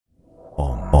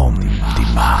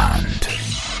demand.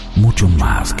 Mucho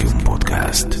más que un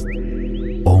podcast.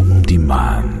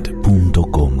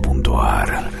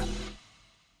 ondemand.com.ar.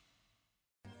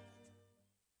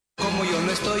 Como yo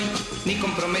no estoy ni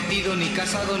comprometido, ni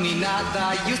casado, ni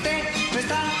nada, y usted no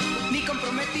está ni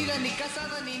comprometida, ni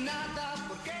casada, ni nada,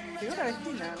 ¿por qué no? Señora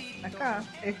vecina, acá,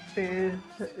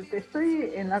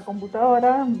 estoy en la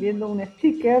computadora viendo un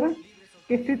sticker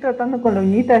que estoy tratando con la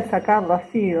uñita de sacarlo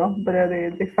así, ¿no? Pero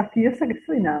de fastidiosa que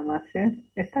soy nada más, ¿eh?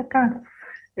 Está acá.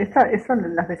 Eso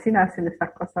las vecinas hacen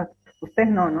esas cosas. Ustedes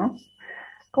no, ¿no?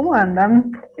 ¿Cómo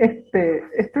andan? Estoy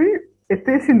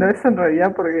haciendo eso en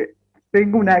realidad porque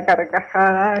tengo una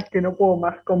carcajada que no puedo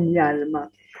más con mi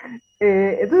alma.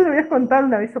 Entonces les voy a contar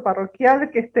un aviso parroquial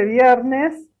que este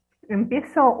viernes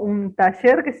empiezo un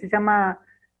taller que se llama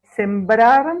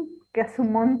Sembrar, que hace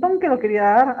un montón que lo quería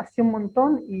dar, hace un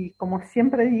montón y como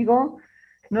siempre digo,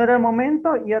 no era el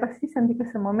momento y ahora sí sentí que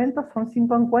es el momento. Son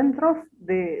 5 encuentros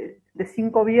de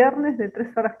 5 viernes, de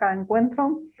 3 horas cada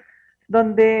encuentro,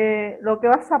 donde lo que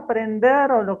vas a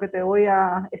aprender o lo que te voy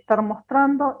a estar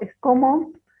mostrando es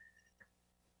cómo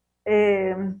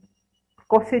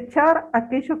cosechar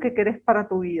aquello que querés para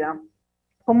tu vida,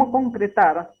 cómo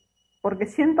concretar, porque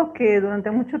siento que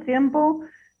durante mucho tiempo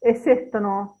es esto,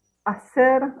 ¿no?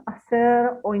 Hacer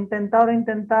o intentar,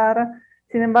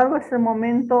 sin embargo es el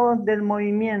momento del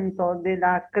movimiento, de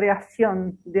la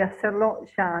creación, de hacerlo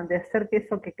ya, de hacer que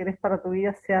eso que querés para tu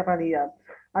vida sea realidad.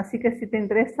 Así que si te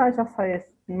interesa, ya sabes,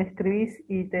 me escribís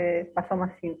y te paso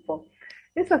más info.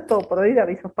 Eso es todo por hoy de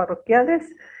avisos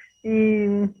parroquiales. Y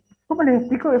 ¿cómo les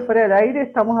explico que fuera del aire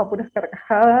estamos a puras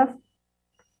carcajadas?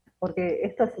 Porque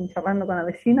esto es un charlando con la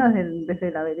vecina desde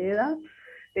la vereda,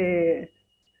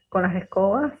 con las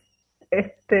escobas,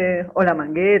 o la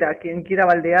manguera, quien quiera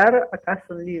baldear, acá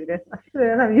son libres. Así que le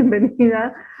dan la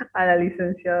bienvenida a la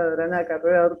licenciada Dorana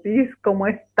Carrera Ortiz. ¿Cómo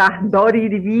estás, Dori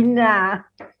divina?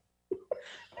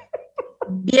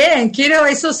 Bien, quiero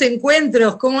esos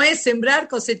encuentros, ¿cómo es sembrar,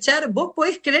 cosechar? ¿Vos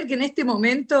podés creer que en este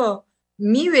momento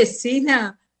mi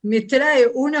vecina me trae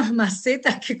unas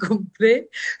macetas que compré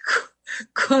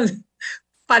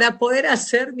para poder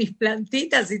hacer mis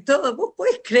plantitas y todo? ¿Vos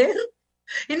podés creer?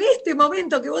 En este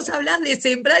momento que vos hablás de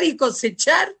sembrar y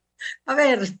cosechar, a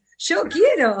ver, yo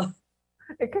quiero.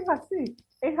 Es que es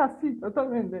así,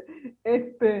 totalmente.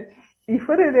 Y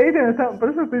fuera de aire,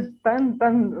 por eso estoy tan,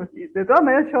 de todas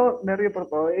maneras yo me río por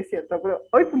todo, es cierto, pero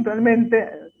hoy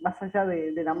puntualmente, más allá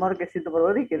del amor que siento por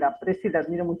Dori, que la aprecio y la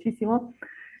admiro muchísimo,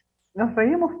 nos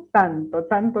reímos tanto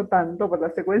por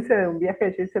la secuencia de un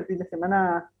viaje que yo hice el fin de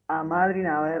semana a Madrid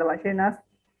a ver ballenas,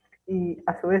 y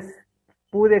a su vez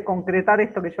pude concretar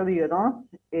esto que yo digo, ¿no?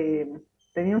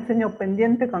 Tenía un sueño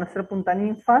pendiente, conocer Punta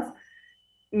Ninfas,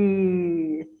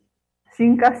 y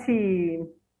sin casi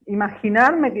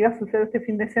imaginarme que iba a suceder este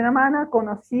fin de semana,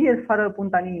 conocí el faro de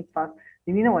Punta Ninfas.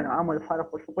 Divino, bueno, amo los faros,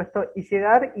 por supuesto, y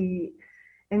llegar y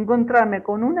encontrarme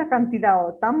con un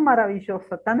acantilado tan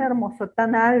maravilloso, tan hermoso,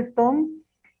 tan alto,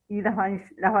 y las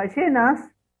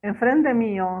ballenas enfrente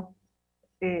mío,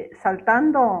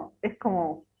 saltando, es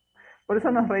como... Por eso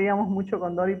nos reíamos mucho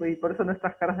con Dori y por eso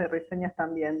nuestras caras de reseñas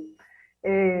también.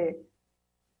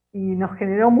 Y nos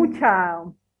generó mucha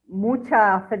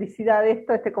felicidad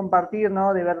este compartir,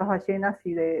 ¿no? De ver las ballenas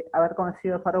y de haber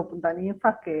conocido el faro de Punta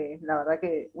Ninfas, que la verdad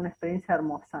que una experiencia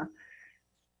hermosa.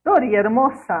 Dori,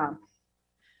 hermosa.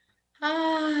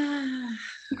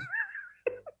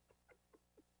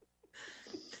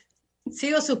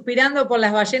 Sigo suspirando por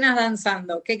las ballenas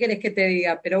danzando. ¿Qué querés que te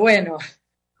diga? Pero bueno.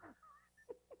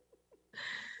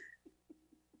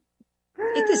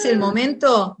 Este es el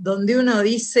momento donde uno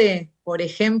dice, por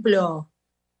ejemplo,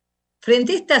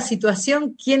 frente a esta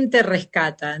situación, ¿quién te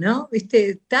rescata? ¿No? ¿Viste?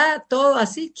 Está todo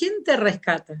así, ¿quién te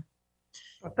rescata?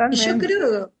 Totalmente. Y yo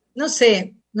creo, no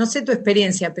sé tu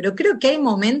experiencia, pero creo que hay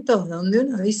momentos donde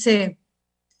uno dice,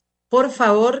 por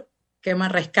favor, que me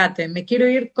rescaten, me quiero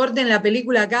ir, corten la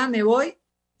película acá, me voy.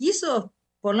 Y eso,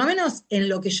 por lo menos en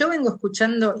lo que yo vengo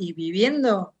escuchando y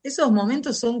viviendo, esos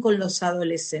momentos son con los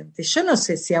adolescentes. Yo no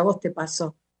sé si a vos te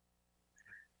pasó.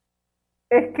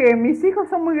 Es que mis hijos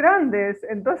son muy grandes,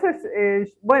 entonces,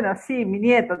 bueno, sí, mi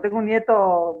nieto, tengo un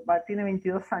nieto, tiene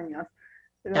 22 años.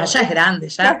 Pero Ya es grande,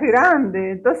 ya es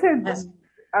grande, entonces,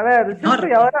 a ver, yo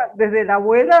estoy ahora desde la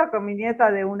abuela con mi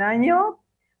nieta de 1 año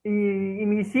y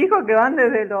mis hijos que van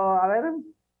desde a ver,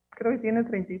 creo que tiene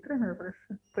 33, me parece.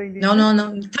 33, no,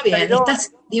 está bien, 32.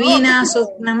 estás divina, sos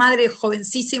una madre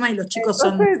jovencísima y los chicos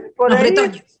Entonces, son por unos ahí,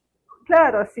 retoños.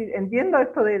 claro, sí, entiendo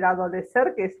esto del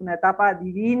adolecer, que es una etapa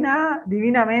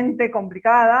divinamente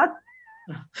complicada,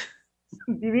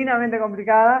 divinamente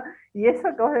complicada, y eso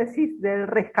que vos decís del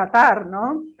rescatar,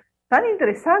 ¿no? tan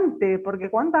interesante, porque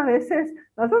cuántas veces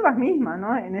nosotras mismas,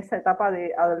 ¿no? En esa etapa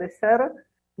de adolecer,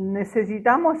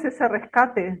 necesitamos ese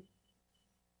rescate.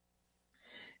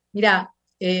 Mira,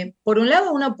 por un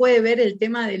lado uno puede ver el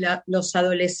tema de los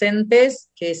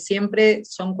adolescentes que siempre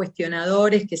son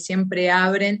cuestionadores, que siempre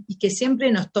abren y que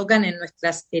siempre nos tocan en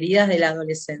nuestras heridas de la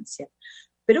adolescencia.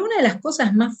 Pero una de las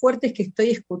cosas más fuertes que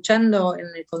estoy escuchando en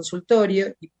el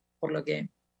consultorio, y por lo que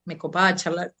me copaba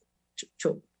charlar,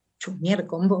 chusmear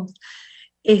con vos,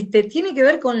 tiene que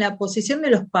ver con la posición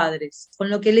de los padres, con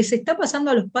lo que les está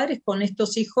pasando a los padres con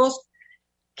estos hijos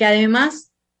que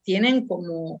además tienen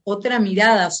como otra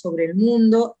mirada sobre el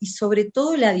mundo y sobre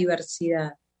todo la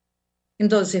diversidad.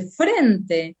 Entonces,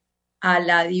 frente a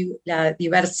la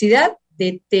diversidad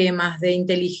de temas, de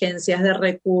inteligencias, de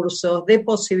recursos, de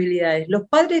posibilidades, los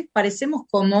padres parecemos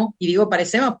como, y digo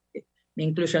parecemos, me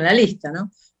incluyo en la lista, ¿no?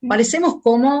 Parecemos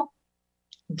como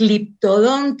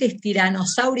gliptodontes,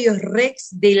 tiranosaurios rex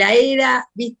de la era,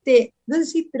 ¿viste?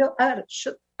 Entonces sí, pero a ver,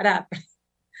 pará.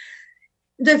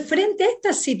 Entonces, frente a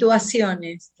estas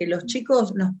situaciones que los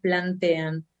chicos nos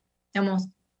plantean, digamos,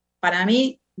 para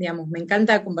mí, digamos, me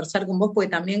encanta conversar con vos porque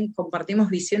también compartimos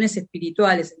visiones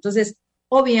espirituales. Entonces,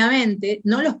 obviamente,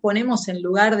 no los ponemos en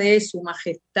lugar de su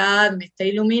majestad me está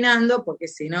iluminando, porque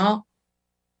si no,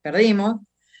 perdimos,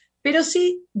 pero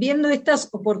sí viendo estas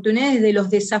oportunidades de los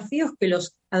desafíos que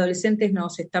los adolescentes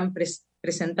nos están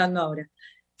presentando ahora.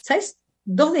 ¿Sabes?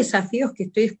 2 desafíos que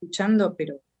estoy escuchando,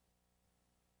 pero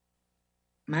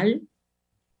mal.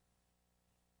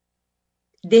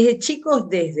 Desde chicos,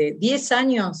 desde 10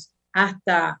 años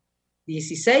hasta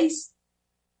 16,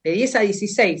 de 10 a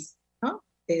 16, ¿no?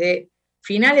 Desde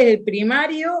finales del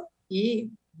primario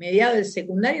y mediados del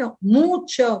secundario,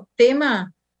 mucho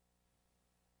tema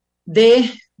de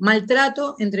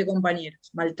maltrato entre compañeros,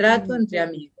 maltrato entre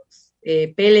amigos,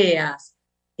 peleas,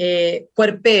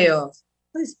 cuerpeos.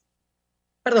 Entonces,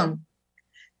 perdón,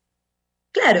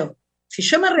 claro, si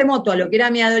yo me remoto a lo que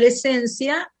era mi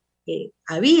adolescencia,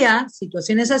 había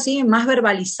situaciones así más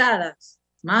verbalizadas,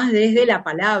 más desde la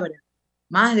palabra,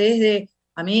 más desde,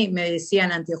 a mí me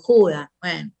decían anteojuda,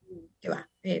 bueno, ¿qué va?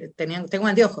 Tengo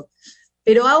anteojos.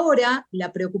 Pero ahora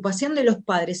la preocupación de los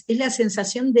padres es la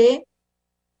sensación de,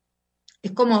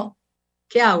 es como,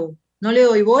 ¿qué hago? ¿No le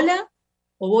doy bola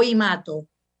o voy y mato?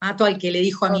 Mato al que le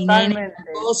dijo a mi nene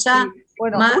una cosa. Sí.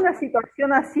 Bueno, una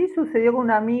situación así sucedió con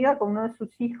una amiga, con uno de sus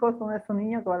hijos, uno de sus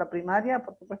niños que va a la primaria,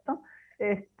 por supuesto,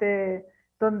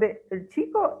 donde el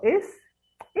chico es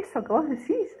eso que vos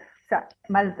decís, o sea,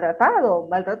 maltratado,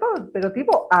 pero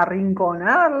tipo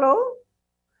arrinconarlo,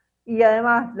 y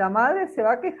además la madre se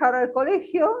va a quejar al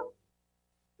colegio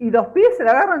y los pibes se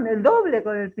la agarran el doble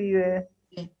con el pibe.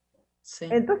 Sí.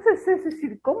 Entonces, es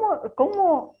decir,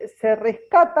 ¿cómo se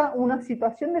rescata una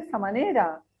situación de esa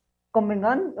manera?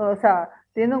 O sea,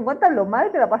 teniendo en cuenta lo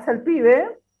mal que la pasa el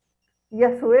pibe, y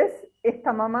a su vez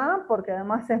esta mamá, porque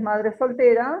además es madre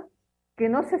soltera, que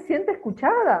no se siente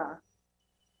escuchada.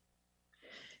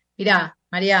 Mirá,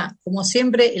 María, como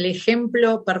siempre, el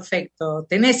ejemplo perfecto.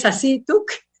 Tenés así, tú,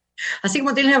 así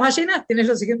como tenés las ballenas, tenés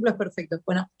los ejemplos perfectos.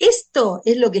 Bueno, esto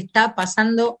es lo que está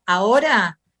pasando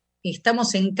ahora, y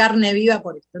estamos en carne viva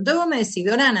por esto. Entonces vos me decís,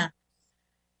 Dorana,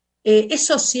 ¿es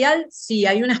social? Sí,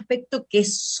 hay un aspecto que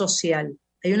es social,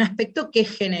 hay un aspecto que es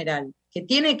general, que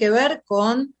tiene que ver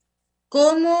con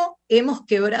cómo hemos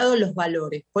quebrado los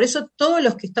valores. Por eso todos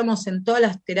los que estamos en todas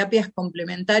las terapias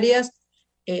complementarias,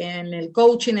 en el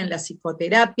coaching, en la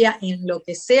psicoterapia, en lo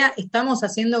que sea, estamos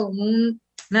haciendo como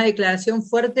una declaración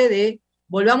fuerte de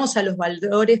volvamos a los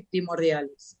valores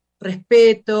primordiales.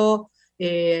 Respeto,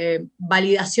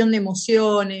 validación de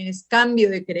emociones,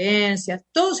 cambio de creencias,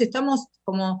 todos estamos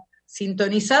como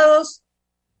sintonizados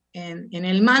en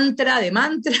el mantra,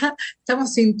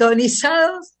 estamos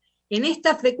sintonizados en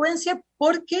esta frecuencia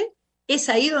porque es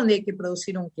ahí donde hay que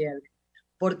producir un quiebre,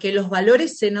 porque los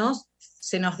valores se nos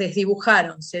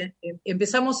desdibujaron,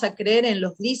 empezamos a creer en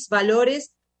los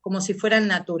disvalores como si fueran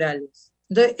naturales.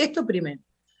 Entonces, esto primero.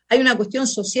 ¿Hay una cuestión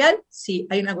social? Sí,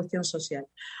 hay una cuestión social.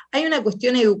 ¿Hay una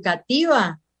cuestión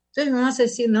educativa? Entonces me vas a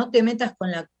decir, no te metas con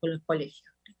los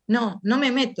colegios. No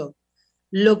me meto.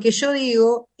 Lo que yo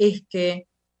digo es que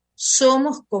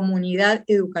somos comunidad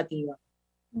educativa.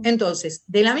 Entonces,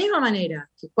 de la misma manera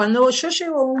que cuando yo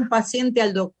llevo un paciente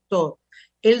al doctor,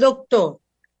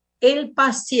 el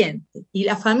paciente y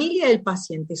la familia del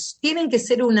paciente tienen que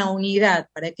ser una unidad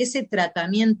para que ese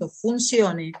tratamiento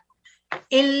funcione,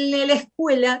 en la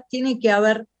escuela tiene que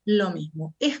haber lo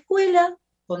mismo. Escuela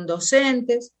con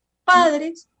docentes,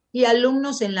 padres y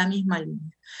alumnos en la misma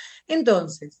línea.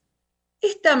 Entonces,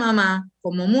 esta mamá,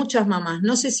 como muchas mamás,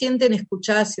 no se sienten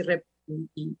escuchadas y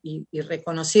y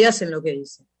reconocidas en lo que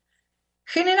dicen.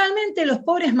 Generalmente los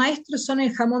pobres maestros son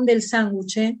el jamón del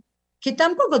sándwich, que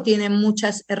tampoco tienen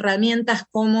muchas herramientas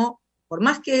como, por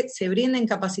más que se brinden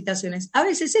capacitaciones, a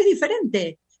veces es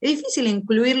diferente. Es difícil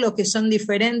incluir lo que son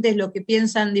diferentes, lo que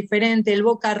piensan diferente, el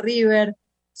Boca River.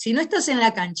 Si no estás en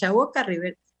la cancha, Boca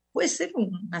River puede ser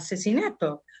un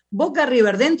asesinato. Boca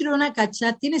River dentro de una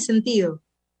cancha tiene sentido.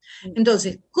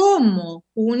 Entonces, ¿cómo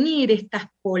unir estas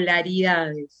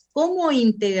polaridades? ¿Cómo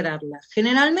integrarlas?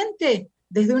 Generalmente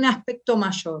desde un aspecto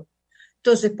mayor.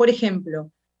 Entonces, por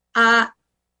ejemplo, a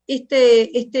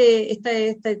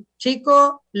este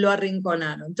chico lo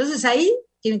arrinconaron. Entonces ahí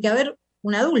tiene que haber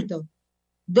un adulto.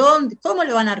 ¿Cómo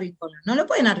lo van a arrinconar? No lo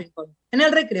pueden arrinconar. En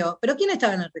el recreo. ¿Pero quién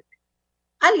estaba en el recreo?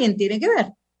 Alguien tiene que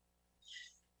ver.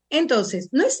 Entonces,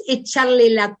 no es echarle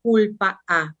la culpa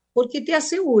porque te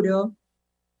aseguro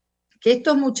que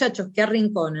estos muchachos que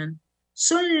arrinconan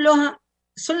son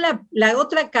la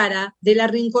otra cara del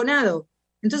arrinconado.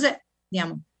 Entonces,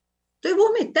 digamos, entonces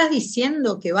vos me estás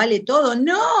diciendo que vale todo.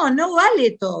 No, no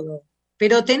vale todo.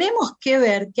 Pero tenemos que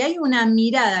ver que hay una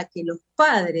mirada que los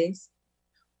padres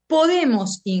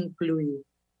podemos incluir,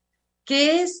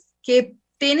 que es que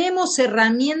tenemos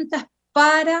herramientas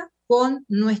para con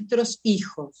nuestros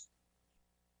hijos.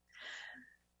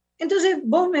 Entonces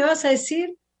vos me vas a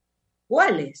decir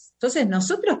cuáles. Entonces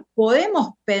nosotros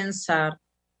podemos pensar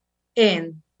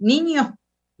en niños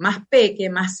más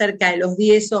más cerca de los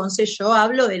 10, 11, yo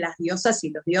hablo de las diosas y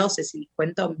los dioses y les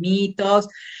cuento mitos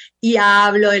y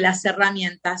hablo de las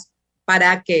herramientas.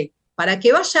 ¿Para qué? Para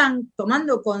que vayan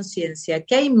tomando conciencia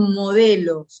que hay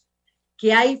modelos,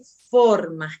 que hay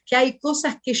formas, que hay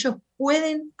cosas que ellos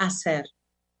pueden hacer.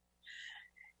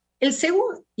 El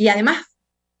segundo, y además,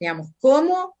 digamos,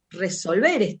 cómo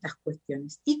resolver estas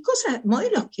cuestiones. Y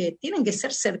modelos que tienen que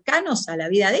ser cercanos a la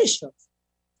vida de ellos.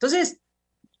 Entonces,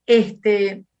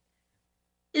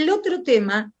 el otro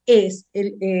tema es,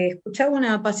 escuchaba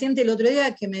una paciente el otro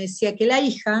día que me decía que la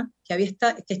hija, que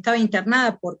estaba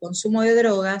internada por consumo de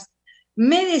drogas,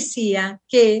 me decía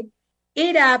que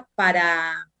era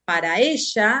para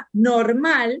ella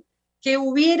normal que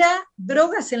hubiera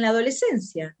drogas en la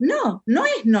adolescencia. No, no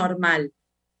es normal.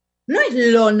 No es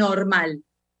lo normal.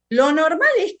 Lo normal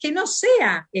es que no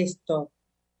sea esto.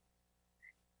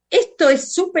 Esto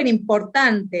es súper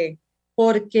importante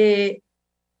porque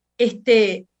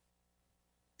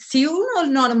si uno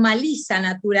normaliza,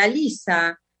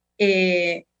 naturaliza,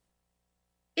 es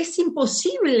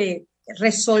imposible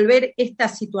resolver esta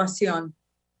situación.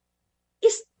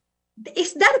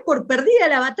 Es dar por perdida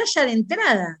la batalla de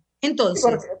entrada.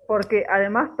 Entonces, porque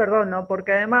además, perdón, ¿no?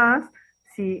 Porque además,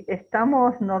 si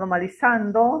estamos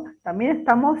normalizando, también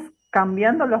estamos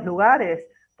cambiando los lugares,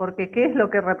 porque ¿qué es lo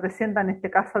que representa en este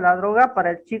caso la droga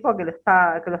para el chico que lo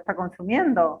está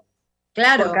consumiendo?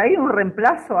 Claro. Porque hay un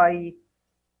reemplazo ahí.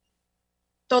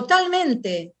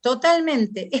 Totalmente,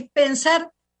 totalmente. Es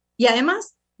pensar, y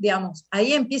además, digamos,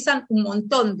 ahí empiezan un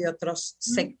montón de otros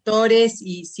sectores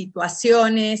y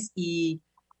situaciones y,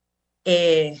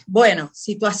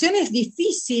 situaciones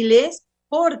difíciles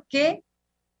porque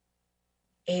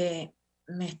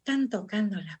me están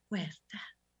tocando la puerta.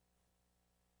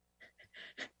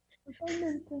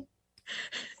 Totalmente.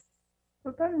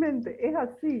 Totalmente, es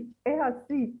así, es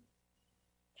así.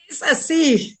 Es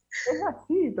así. Es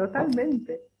así,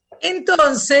 totalmente.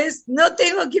 Entonces, no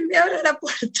tengo quien me abra la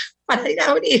puerta para ir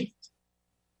a abrir.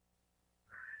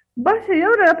 Vaya y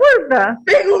abra la puerta.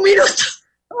 Vengo un minuto.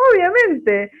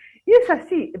 Obviamente. Y es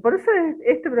así. Por eso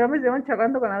este programa se llama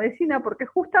Charlando con la Vecina, porque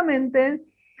justamente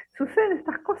suceden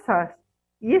estas cosas.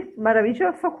 Y es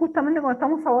maravilloso justamente cuando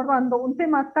estamos abordando un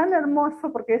tema tan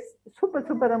hermoso, porque es súper,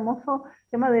 súper hermoso, el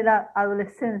tema de la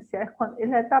adolescencia. Es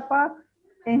la etapa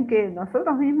en que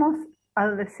nosotros mismos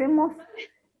adolecemos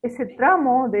ese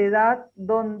tramo de edad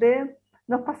donde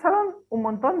nos pasaron un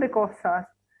montón de cosas.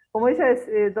 Como ella,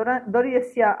 Dori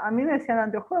decía, a mí me decían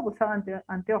anteojos, pues usaba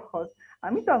anteojos. A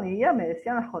mí toda mi vida me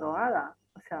decían la jorobada.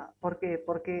 O sea, ¿por qué?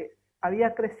 Porque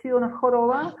había crecido una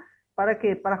joroba, ¿para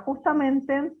qué? Para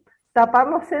justamente tapar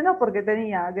los senos, porque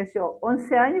tenía,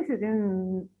 11 años y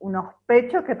tenía unos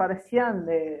pechos que parecían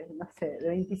de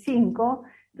 25.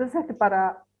 Entonces,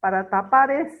 para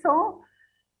tapar eso,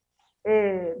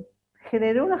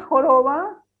 generé una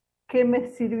joroba que me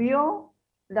sirvió,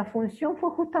 la función fue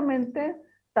justamente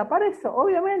tapar eso.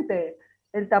 Obviamente,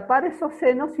 el tapar esos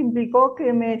senos implicó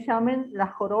que me llamen la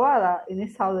jorobada en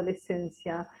esa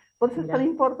adolescencia. Por eso es tan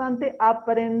importante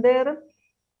aprender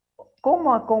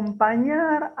cómo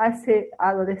acompañar a ese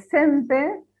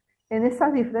adolescente en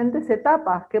esas diferentes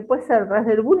etapas, que puede ser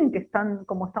desde el bullying,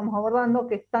 como estamos abordando,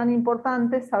 que es tan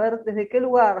importante saber desde qué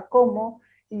lugar, cómo,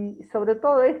 y sobre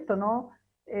todo esto, ¿no?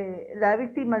 La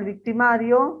víctima, el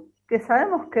victimario, que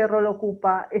sabemos qué rol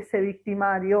ocupa ese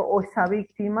victimario o esa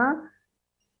víctima,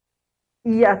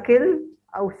 y aquel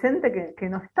ausente que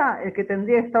no está, el que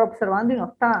tendría que estar observando y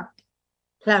no está.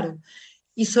 Claro.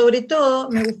 Y sobre todo,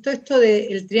 me gustó esto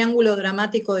del triángulo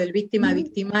dramático del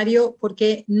víctima-victimario,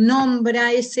 porque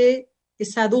nombra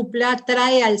esa dupla,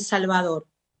 trae al Salvador.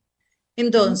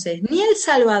 Entonces, ni el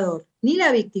Salvador, ni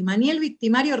la víctima, ni el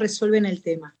victimario resuelven el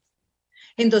tema.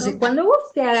 Entonces, cuando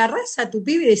vos te agarrás a tu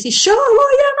pibe y decís, yo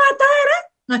voy a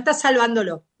matar, no estás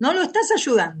salvándolo, no lo estás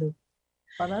ayudando.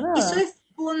 Para nada. Eso es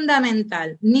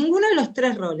fundamental. Ninguno de los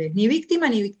tres roles, ni víctima,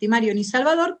 ni victimario, ni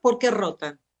salvador, porque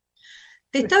rotan.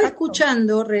 Te estaba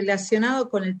escuchando relacionado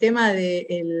con el tema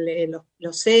de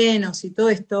los senos y todo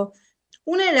esto.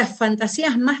 Una de las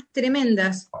fantasías más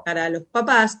tremendas para los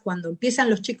papás cuando empiezan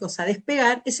los chicos a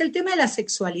despegar es el tema de la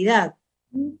sexualidad.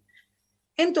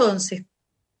 Entonces,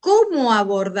 ¿cómo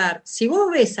abordar? Si vos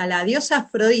ves a la diosa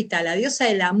Afrodita, la diosa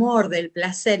del amor, del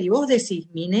placer, y vos decís,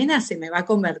 mi nena se me va a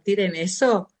convertir en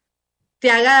eso,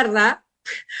 te agarra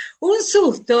un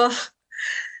susto.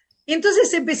 Y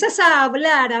entonces empezás a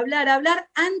hablar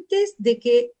antes de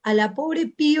que a la pobre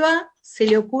piba se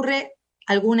le ocurre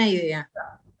alguna idea.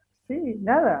 Sí,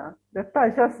 nada, ya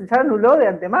está, ya anuló de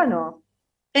antemano.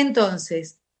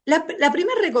 Entonces, la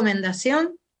primera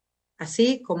recomendación,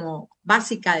 así como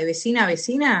básica de vecina a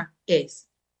vecina, es,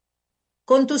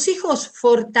 con tus hijos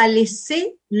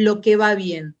fortalece lo que va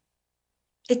bien.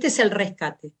 Este es el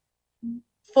rescate.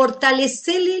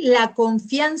 Fortalecele la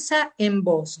confianza en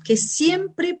vos, que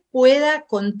siempre pueda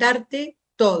contarte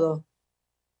todo.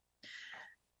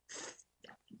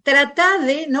 Trata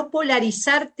de no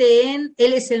polarizarte en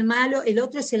él es el malo, el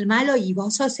otro es el malo y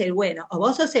vos sos el bueno, o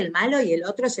vos sos el malo y el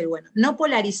otro es el bueno. No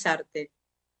polarizarte.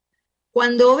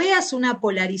 Cuando veas una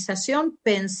polarización,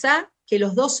 pensá que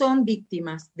los dos son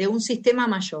víctimas de un sistema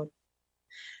mayor.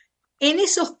 En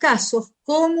esos casos,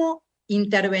 ¿cómo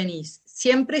intervenís?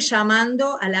 Siempre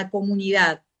llamando a la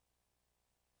comunidad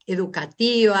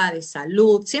educativa, de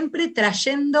salud, siempre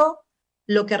trayendo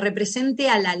lo que represente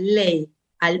a la ley,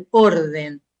 al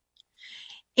orden.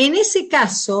 En ese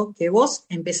caso, que vos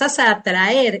empezás a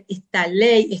traer esta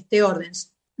ley, este orden,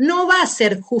 no va a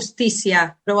ser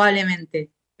justicia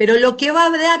probablemente, pero lo que va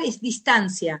a dar es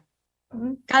distancia,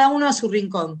 cada uno a su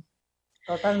rincón.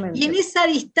 Totalmente. Y en esa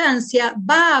distancia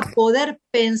va a poder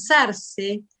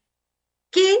pensarse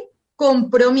qué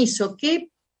compromiso,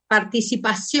 qué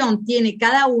participación tiene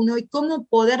cada uno y cómo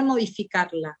poder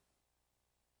modificarla.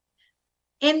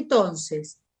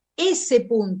 Entonces, ese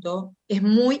punto es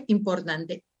muy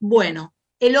importante. Bueno,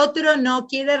 el otro no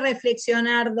quiere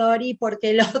reflexionar, Dori, porque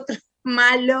el otro es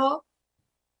malo,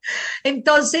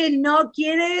 entonces no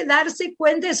quiere darse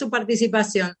cuenta de su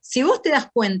participación. Si vos te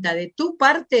das cuenta de tu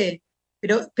parte,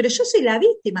 pero yo soy la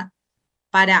víctima,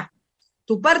 pará.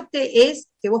 Tu parte es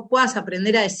que vos puedas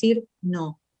aprender a decir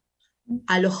no.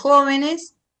 A los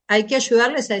jóvenes hay que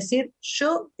ayudarles a decir,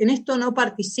 yo en esto no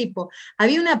participo.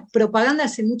 Había una propaganda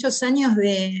hace muchos años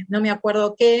de, no me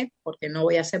acuerdo qué, porque no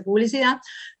voy a hacer publicidad,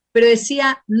 pero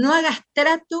decía, no hagas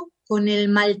trato con el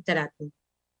maltrato.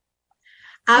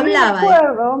 Hablaba sí,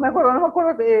 no me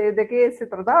acuerdo de qué se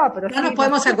trataba, pero no sí, nos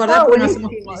podemos acordar porque no hacemos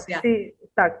buenísimo. publicidad. Sí,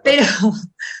 exacto.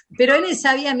 Pero en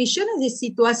esa había millones de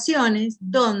situaciones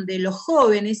donde los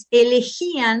jóvenes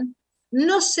elegían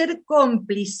no ser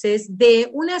cómplices de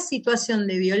una situación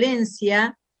de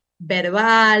violencia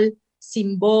verbal,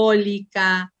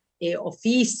 simbólica o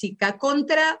física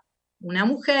contra una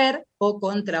mujer o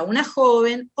contra una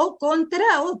joven o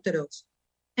contra otros.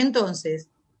 Entonces,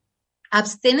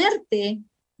 abstenerte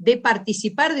de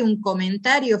participar de un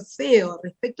comentario feo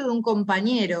respecto de un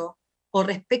compañero o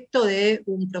respecto de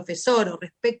un profesor o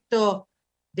respecto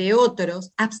de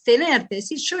otros, abstenerte,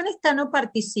 decir yo en esta no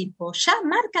participo, ya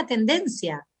marca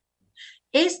tendencia.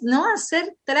 Es no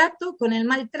hacer trato con el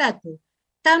maltrato.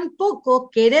 Tampoco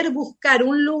querer buscar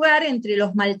un lugar entre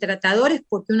los maltratadores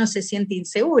porque uno se siente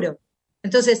inseguro.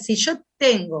 Entonces, si yo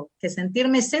tengo que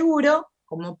sentirme seguro,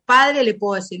 como padre le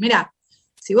puedo decir, mira,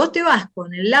 si vos te vas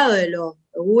con el lado de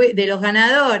los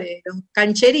ganadores, los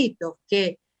cancheritos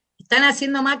que están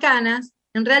haciendo macanas,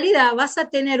 en realidad vas a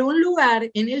tener un lugar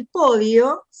en el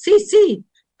podio, sí,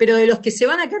 pero de los que se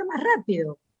van a caer más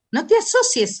rápido. No te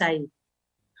asocies ahí.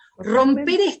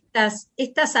 Romper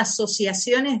estas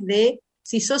asociaciones de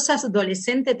si sos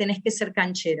adolescente tenés que ser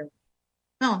canchero.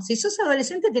 No, si sos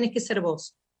adolescente tenés que ser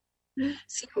vos.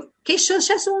 Que eso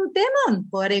ya es un temón,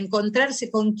 poder encontrarse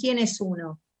con quién es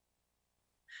uno.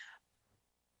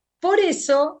 Por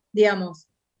eso, digamos,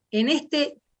 en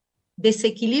este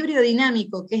desequilibrio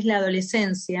dinámico que es la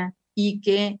adolescencia y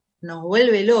que nos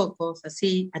vuelve locos,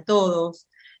 así, a todos,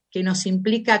 que nos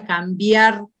implica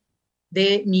cambiar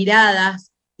de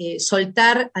miradas,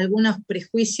 soltar algunos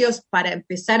prejuicios para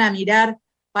empezar a mirar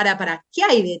para, ¿qué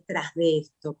hay detrás de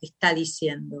esto que está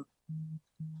diciendo?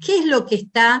 ¿Qué es lo que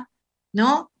está,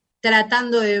 ¿no?,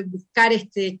 tratando de buscar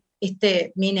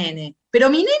mi nene? Pero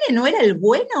mi nene no era el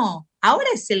bueno, ahora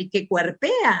es el que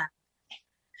cuerpea.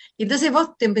 Y entonces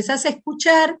vos te empezás a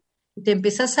escuchar, te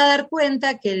empezás a dar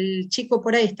cuenta que el chico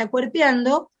por ahí está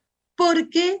cuerpeando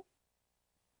porque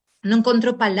no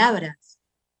encontró palabras,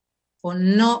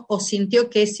 o sintió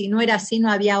que si no era así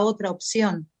no había otra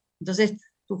opción. Entonces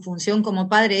tu función como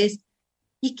padre es,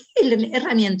 ¿y qué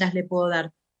herramientas le puedo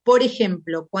dar? Por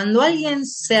ejemplo, cuando alguien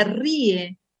se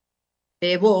ríe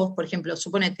de vos, por ejemplo,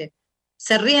 suponete,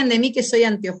 se ríen de mí que soy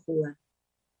antiojuda.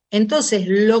 Entonces,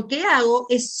 lo que hago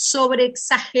es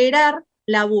sobreexagerar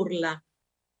la burla.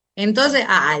 Entonces,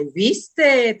 ay,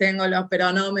 ¿viste?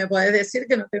 Pero no me podés decir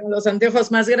que no tengo los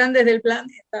anteojos más grandes del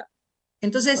planeta.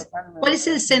 Entonces, ¿cuál es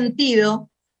el sentido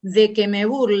de que me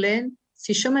burlen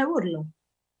si yo me burlo?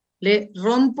 Le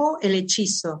rompo el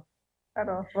hechizo.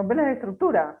 Claro, romper la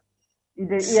estructura. Y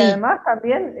Sí. además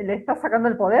también le está sacando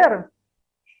el poder.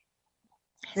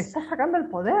 Le está sacando el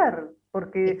poder,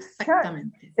 porque ya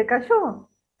se cayó.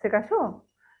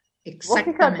 Vos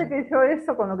fíjate que yo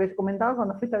eso, con lo que comentaba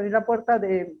cuando fuiste a abrir la puerta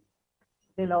de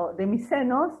mis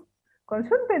senos, cuando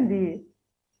yo entendí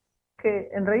que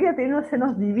en realidad tenía unos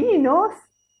senos divinos,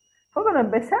 fue cuando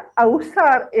empecé a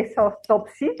usar esos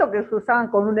topsitos que se usaban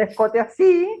con un escote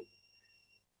así,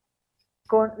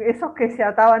 con esos que se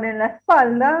ataban en la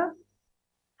espalda.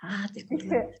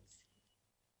 Dije,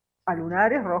 a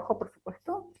lunares, rojo, por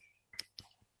supuesto.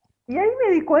 Y ahí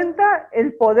me di cuenta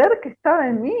el poder que estaba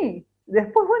en mí.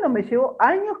 Después, bueno, me llevó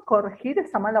años corregir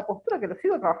esa mala postura, que lo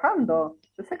sigo trabajando.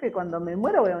 Yo sé que cuando me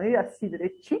muero voy a morir así,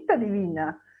 derechita,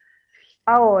 divina.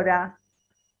 Ahora,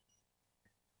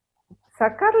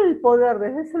 sacarle el poder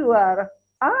desde ese lugar.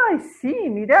 Ay, sí,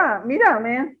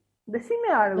 mírame. Decime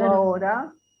algo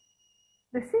ahora.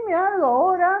 Decime algo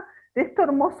ahora de esto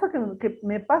hermoso que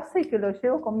me pasa y que lo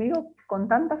llevo conmigo con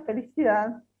tanta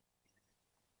felicidad.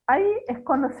 Ahí es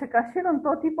cuando se cayeron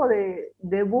todo tipo de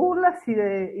burlas y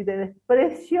de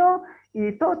desprecio y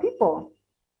de todo tipo.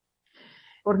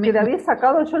 Porque le había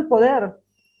sacado yo el poder.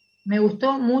 Me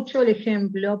gustó mucho el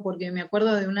ejemplo porque me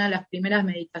acuerdo de una de las primeras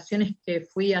meditaciones que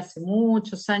fui hace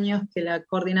muchos años, que la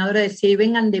coordinadora decía, y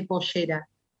vengan de pollera.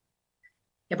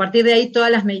 Y a partir de ahí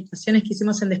todas las meditaciones que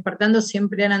hicimos en Despertando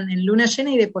siempre eran en luna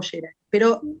llena y de pollera.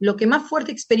 Pero lo que más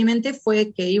fuerte experimenté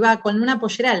fue que iba con una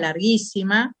pollera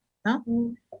larguísima, ¿no?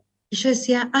 Y yo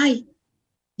decía, ay,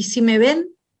 ¿y si me ven?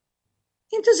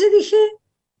 Y entonces dije,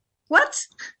 ¿what?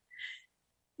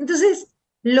 Entonces,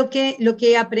 lo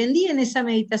que aprendí en esa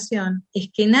meditación es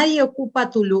que nadie ocupa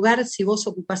tu lugar si vos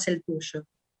ocupas el tuyo.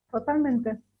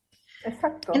 Totalmente,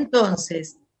 exacto.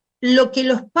 Entonces, lo que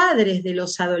los padres de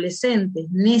los adolescentes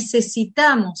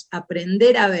necesitamos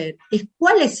aprender a ver es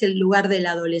cuál es el lugar del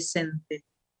adolescente.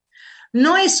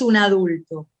 No es un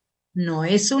adulto, no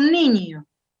es un niño.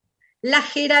 La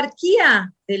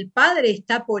jerarquía del padre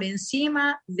está por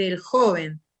encima del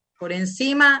joven, por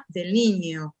encima del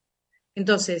niño.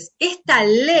 Entonces, esta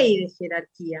ley de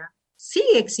jerarquía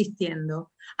sigue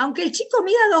existiendo, aunque el chico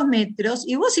mida 2 metros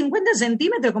y vos 50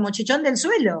 centímetros como chichón del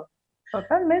suelo.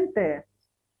 Totalmente.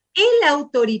 El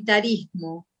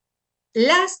autoritarismo,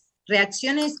 las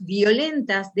reacciones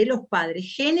violentas de los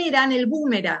padres generan el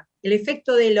boomerang, el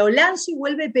efecto de lo lanzo y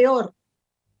vuelve peor.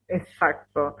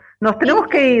 Exacto. Nos tenemos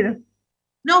que ir.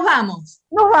 Nos vamos.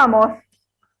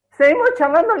 Seguimos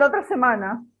charlando la otra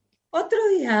semana. Otro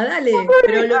día, dale.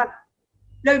 Pero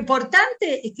lo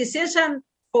importante es que se hayan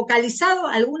focalizado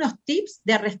algunos tips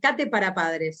de rescate para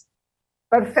padres.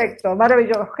 Perfecto,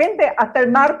 maravilloso. Gente, hasta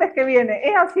el martes que viene.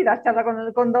 Es así la charla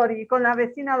con Dori, con la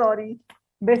vecina Dori.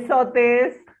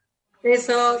 Besotes.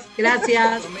 Besos,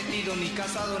 gracias. Comprometido, ni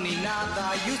casado, ni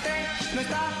nada. Y usted no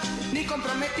está ni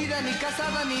comprometida, ni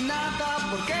casada, ni nada.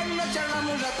 ¿Por qué no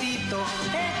charlamos un ratito?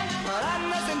 Para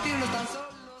no sentirnos tan solos.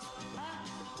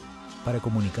 Para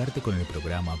comunicarte con el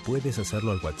programa puedes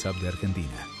hacerlo al WhatsApp de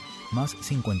Argentina. Más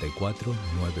 54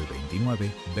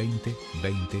 929 20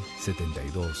 20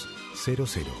 72 00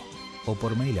 o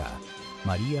por mail a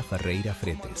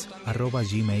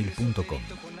mariaferreirafretes@gmail.com.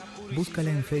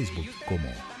 Búscala en Facebook como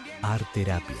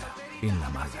Arterapia en la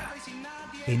Maga.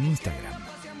 En Instagram,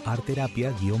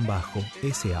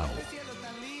 arterapia_SAO.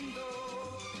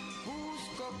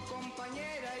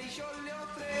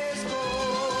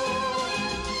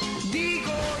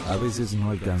 A veces no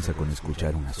alcanza con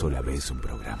escuchar una sola vez un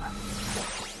programa.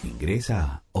 Ingresa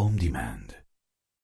a On Demand.